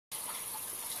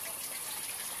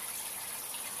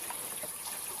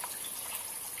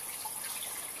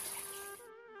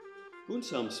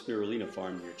Boonsom Spirulina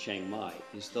Farm near Chiang Mai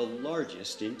is the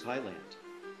largest in Thailand.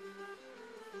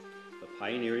 The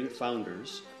pioneering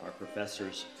founders are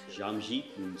Professors Jiamjit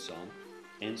Boonsom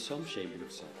and Boonsom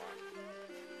Boonsom.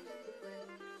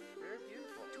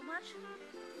 Too much?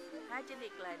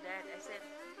 Hygienic like that, I said.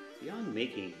 Beyond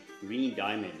making green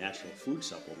diamond natural food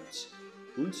supplements,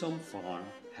 Boonsom Farm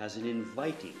has an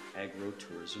inviting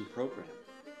agro-tourism program.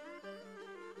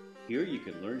 Here you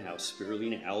can learn how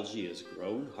spirulina algae is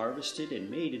grown, harvested, and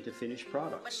made into finished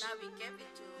products. But now we gave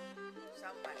it to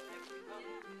somebody.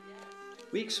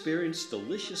 We experienced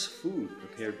delicious food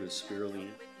prepared with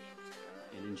spirulina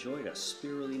and enjoyed a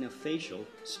spirulina facial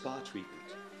spa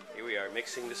treatment. Here we are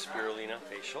mixing the spirulina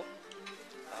facial.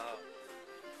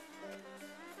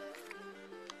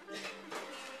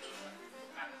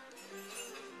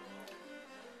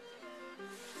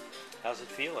 How's it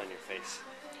feel on your face?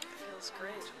 Feels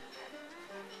great.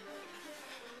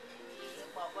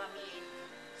 Well,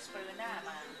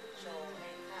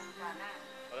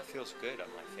 that feels good on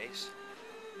my face.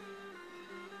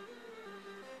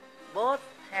 Both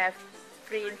have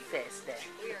green face there.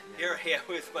 Here I am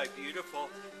with my beautiful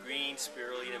green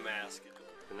spirulina mask.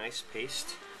 A nice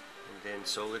paste, and then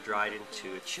solar dried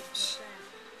into chips,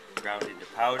 ground into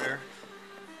powder,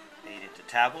 made into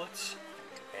tablets,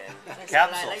 and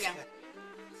capsules.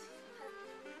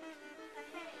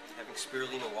 Having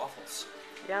spirulina waffles.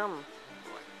 Yum.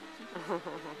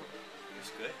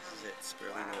 It's good. This is it,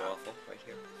 spirulina waffle right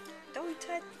here. Don't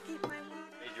touch eat my waffle.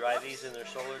 They dry these in their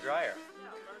solar dryer.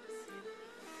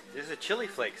 This is a chili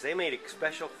flakes. They made a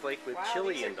special flake with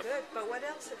chili in them. Good, but what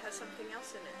else? It has something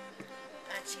else in it.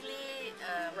 Chili,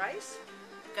 Rice?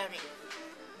 curry,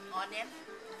 onion.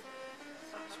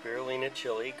 Spirulina,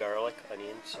 chili, garlic,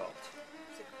 onion, salt.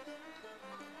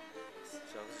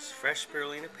 So this is fresh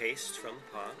spirulina paste from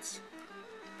the pods.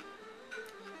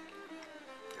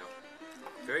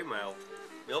 Very mild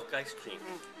milk ice cream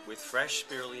with fresh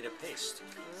spirulina paste.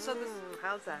 So this,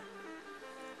 How's that?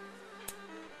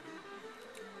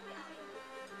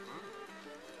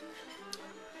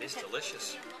 It's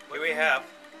delicious. Here we have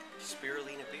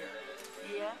spirulina beer.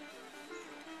 Yeah.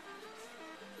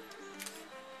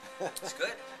 It's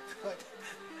good.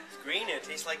 It's green and it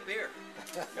tastes like beer.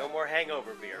 No more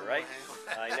hangover beer, right?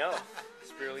 I know.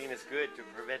 Spirulina is good to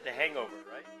prevent the hangover,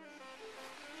 right?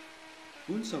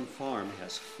 Boonsom Farm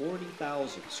has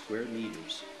 40,000 square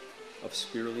meters of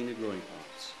spirulina growing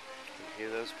pods. You hear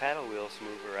those paddle wheels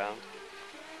move around.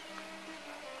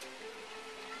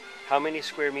 How many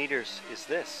square meters is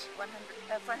this?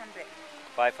 500.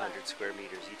 500 square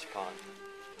meters each pond.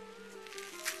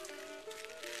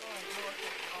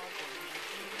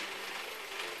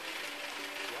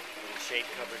 Little shade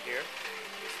cover here.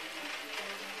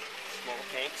 Small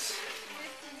tanks.